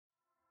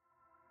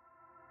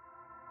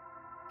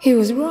He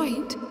was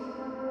right.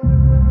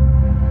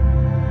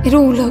 It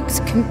all looks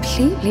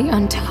completely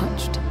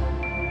untouched.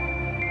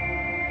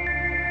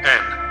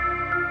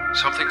 Anne,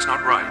 something's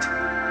not right.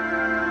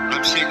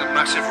 I'm seeing a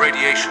massive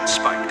radiation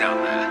spike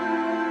down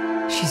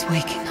there. She's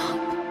waking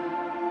up.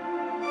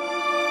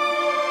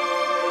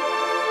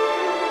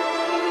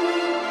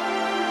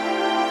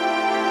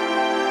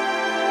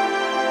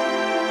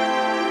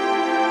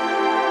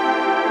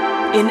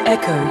 In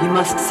Echo, you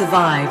must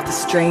survive the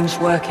strange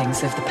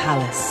workings of the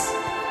palace.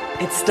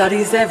 It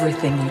studies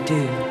everything you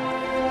do,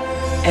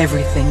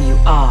 everything you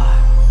are,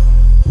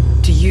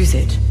 to use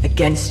it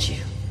against you.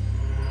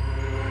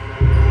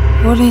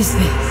 What is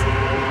this?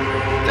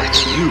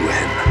 That's you,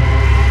 Anne.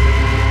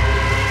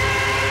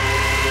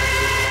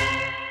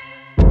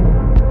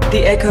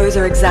 The Echoes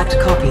are exact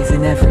copies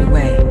in every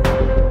way.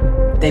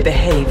 They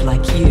behave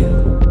like you,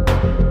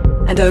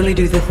 and only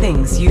do the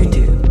things you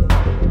do.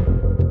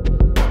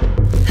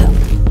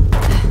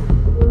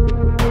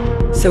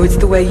 So it's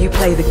the way you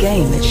play the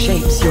game that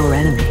shapes your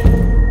enemy.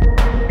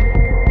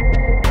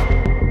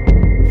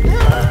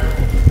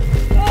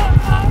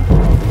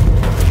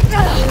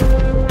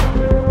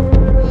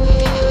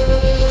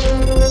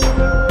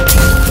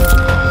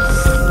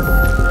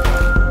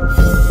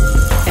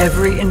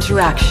 Every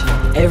interaction,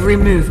 every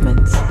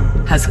movement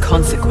has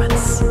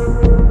consequence.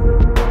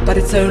 But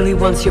it's only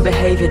once your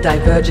behavior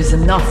diverges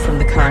enough from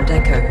the current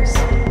Echoes,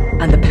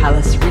 and the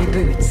palace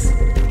reboots,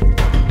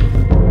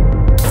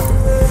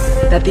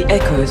 that the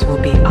Echoes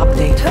will be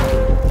updated.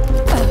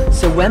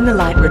 So when the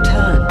light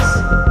returns,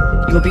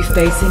 you'll be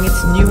facing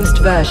its newest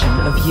version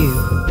of you.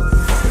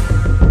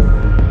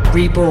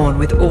 Reborn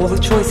with all the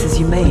choices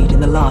you made in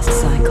the last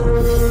cycle.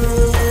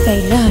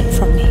 They learn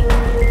from me.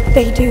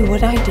 They do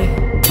what I do.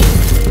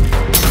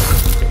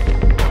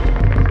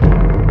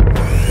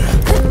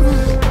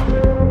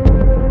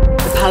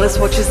 The palace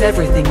watches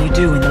everything you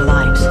do in the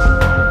light.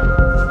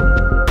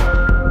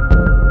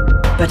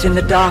 But in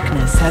the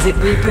darkness, as it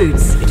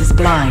reboots, it is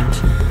blind,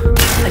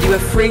 and you are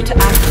free to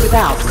act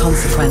without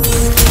consequence.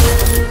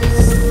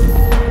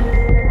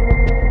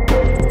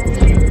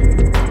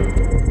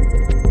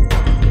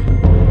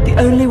 The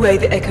only way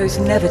the Echoes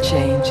never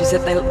change is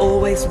that they'll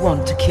always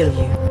want to kill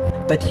you,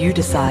 but you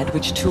decide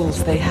which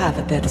tools they have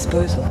at their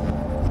disposal.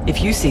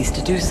 If you cease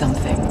to do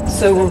something,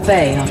 so will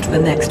they after the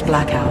next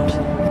blackout.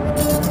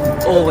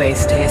 Always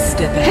stay a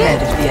step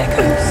ahead of the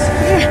Echoes,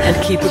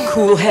 and keep a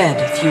cool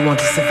head if you want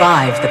to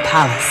survive the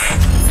palace.